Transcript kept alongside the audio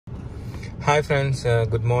Hi friends,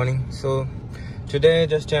 good morning. So today I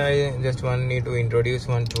just want need to introduce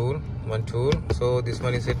one tool. So this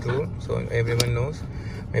one is a tool, so everyone knows.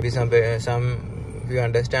 Maybe some you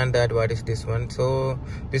understand that what is this one. So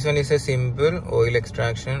this one is a simple oil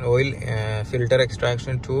filter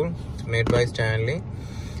extraction tool. It's made by Stanley,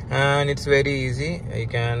 and it's very easy. You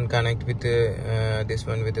can connect with this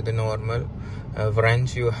one with the normal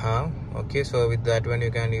wrench you have. Okay, so with that one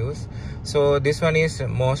you can use. So this one is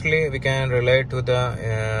mostly we can relate to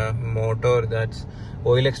the motor, that's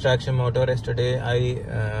oil extraction motor. Yesterday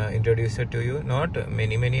I introduced it to you. Not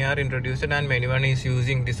many are introduced, and many one is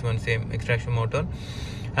using this one same extraction motor.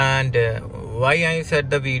 And why I said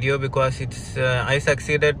the video, because it's I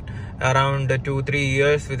succeeded around 2-3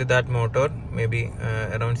 years with that motor. Maybe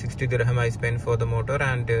around 60 dirham I spent for the motor,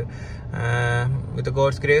 and with the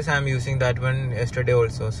God's grace I'm using that one yesterday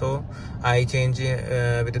also. So I changed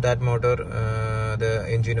with that motor the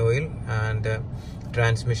engine oil and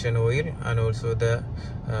transmission oil, and also the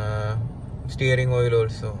steering oil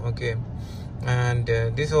also. Okay, and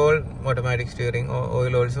this all automatic steering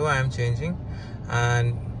oil also I am changing.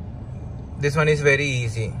 And this one is very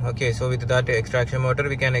easy. Okay, so with that extraction motor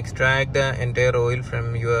we can extract the entire oil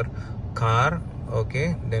from your car.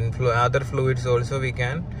 Okay, then other fluids also we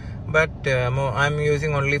can, but I'm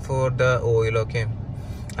using only for the oil. Okay,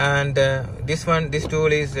 and this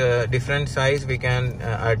tool is different size. We can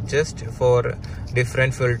adjust for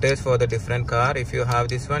different filters for the different car. If you have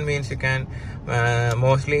this one, means you can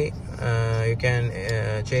mostly you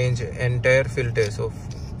can change entire filters of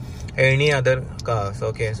any other cars.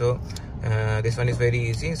 Okay, so this one is very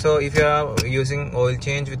easy. So if you are using oil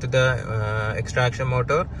change with the extraction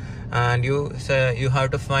motor, and you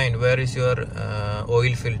have to find where is your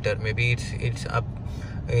oil filter. Maybe it's up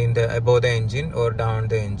in the above the engine or down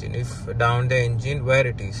the engine. If down the engine, where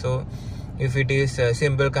it is. So if it is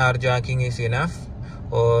simple carjacking is enough,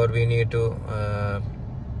 or we need to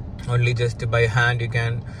only just by hand you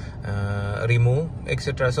can remove,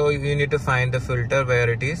 etc. So you need to find the filter where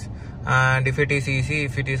it is. And if it is easy,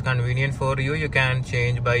 if it is convenient for you, you can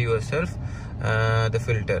change by yourself the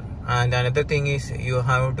filter. And another thing is, you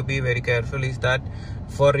have to be very careful is that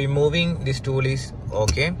for removing this tool is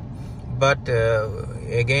okay, but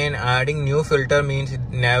again adding new filter means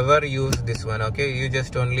never use this one. Okay, you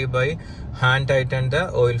just only by hand tighten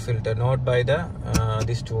the oil filter, not by the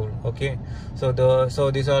this tool. Okay, so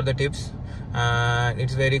these are the tips, and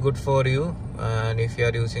it's very good for you. And if you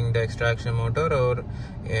are using the extraction motor, or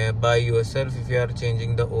by yourself if you are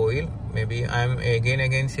changing the oil, maybe I'm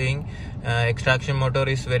again saying extraction motor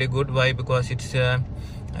is very good. Why? Because it's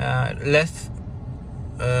less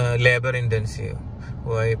labor intensive.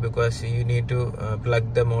 Why? Because you need to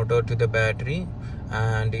plug the motor to the battery,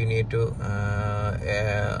 and you need to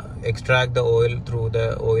extract the oil through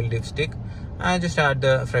the oil dipstick and just add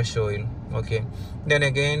the fresh oil. Okay, then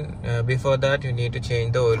again before that you need to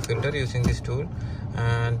change the oil filter using this tool,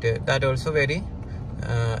 and that also very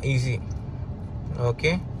easy.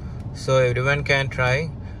 Okay, so everyone can try,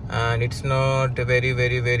 and it's not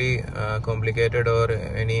very complicated, or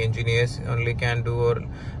any engineers only can do, or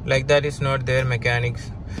like that. It's not their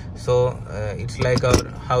mechanics. So it's like our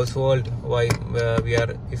household. Why we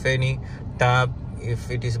are, if any tap,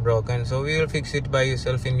 if it is broken, so we will fix it by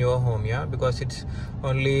yourself in your home. Yeah, because it's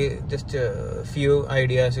only just a few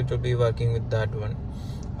ideas it will be working with that one.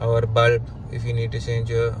 Or bulb, if you need to change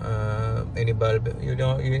your any bulb, you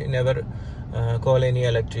never call any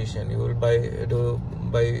electrician, you will buy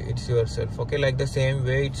it yourself. Okay, like the same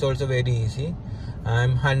way it's also very easy.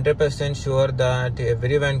 I'm 100% sure that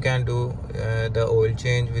everyone can do the oil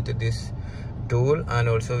change with this tool, and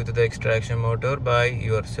also with the extraction motor by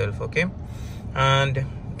yourself. Okay, and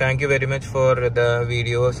thank you very much for the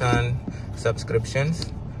videos and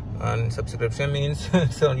subscriptions. And subscription means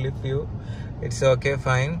it's only few. It's okay,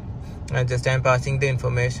 fine. And just I'm passing the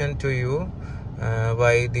information to you.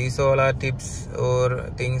 Why these all are tips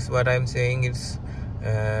or things what I'm saying, it's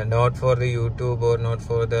not for the YouTube, or not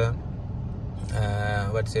for the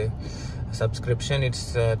subscription.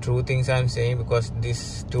 It's true things I'm saying, because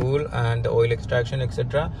this tool and the oil extraction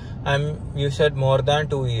etc I'm used more than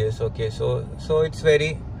 2 years. Okay, so it's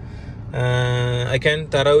very I can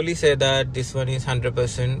thoroughly say that this one is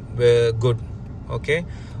 100% good. Okay,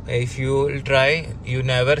 if you will try, you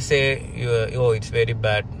never say oh it's very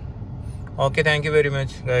bad. Okay, thank you very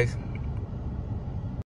much guys.